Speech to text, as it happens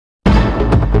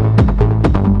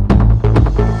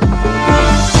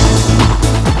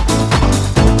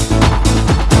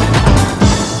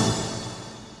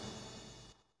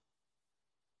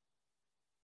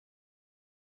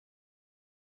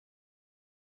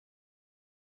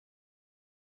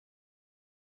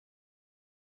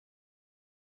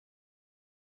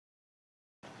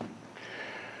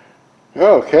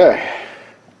Okay,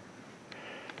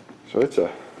 so it's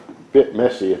a bit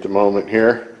messy at the moment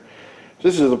here.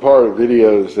 This is the part of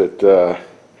videos that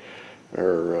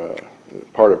are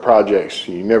part of projects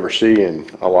you never see in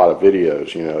a lot of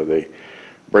videos. You know, they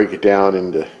break it down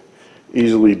into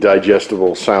easily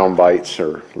digestible sound bites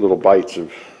or little bites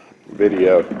of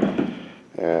video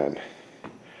and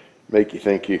make you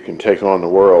think you can take on the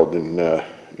world and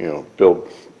you know,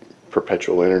 build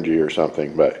perpetual energy or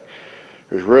something. But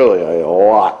there's really a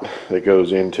lot that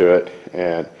goes into it,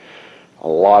 and a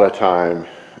lot of time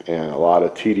and a lot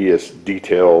of tedious,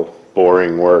 detailed,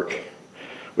 boring work,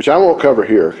 which I won't cover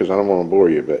here because I don't want to bore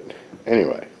you. But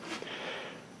anyway,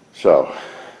 so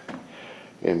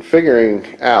in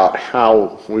figuring out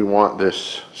how we want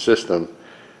this system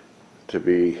to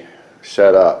be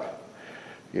set up,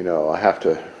 you know, I have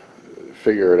to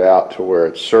figure it out to where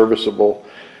it's serviceable,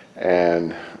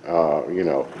 and you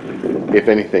know, if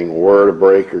anything were to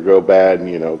break or go bad,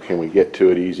 you know, can we get to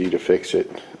it easy to fix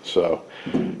it? So,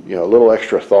 you know, a little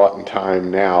extra thought and time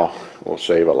now will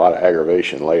save a lot of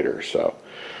aggravation later. So,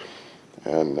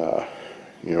 and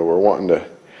you know, we're wanting to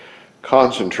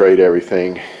concentrate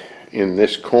everything in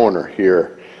this corner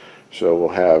here. So we'll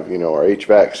have, you know, our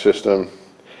HVAC system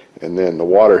and then the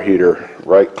water heater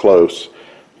right close,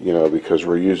 you know, because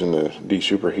we're using the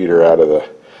de-superheater out of the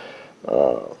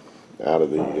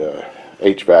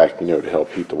HVAC, you know, to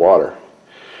help heat the water.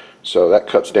 So that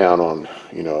cuts down on,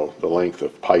 you know, the length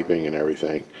of piping and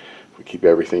everything. We keep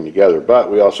everything together, but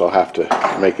we also have to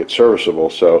make it serviceable.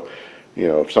 So, you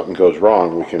know, if something goes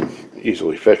wrong, we can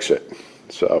easily fix it.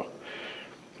 So,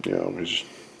 you know, just,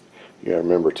 you gotta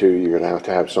remember too, you're gonna have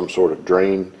to have some sort of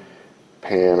drain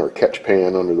pan or catch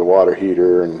pan under the water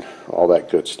heater and all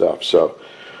that good stuff. So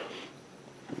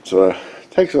it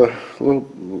takes a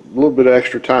little bit of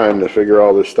extra time to figure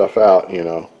all this stuff out, you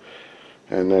know.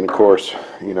 And then of course,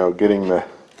 you know, getting the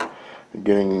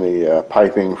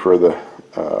piping for the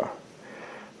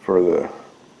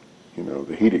you know,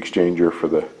 the heat exchanger for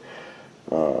the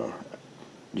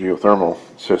geothermal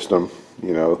system,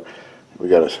 you know, we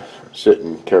got to sit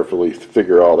and carefully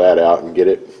figure all that out and get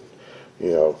it,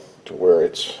 you know, to where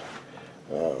it's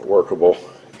workable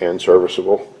and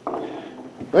serviceable.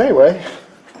 Anyway,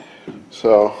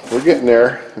 so we're getting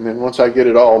there, and then once I get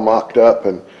it all mocked up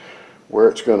and where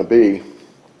it's going to be,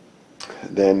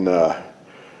 then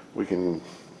we can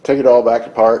take it all back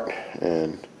apart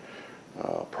and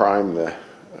prime the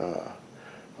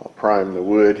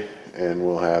wood, and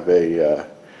we'll have I'll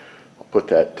put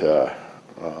that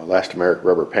elastomeric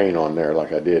rubber paint on there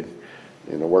like I did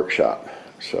in the workshop.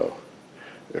 So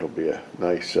it'll be a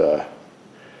nice you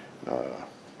know,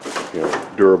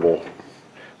 durable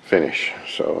finish.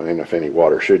 So, and if any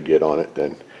water should get on it,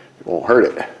 then it won't hurt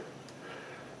it.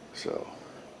 So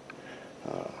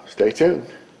stay tuned.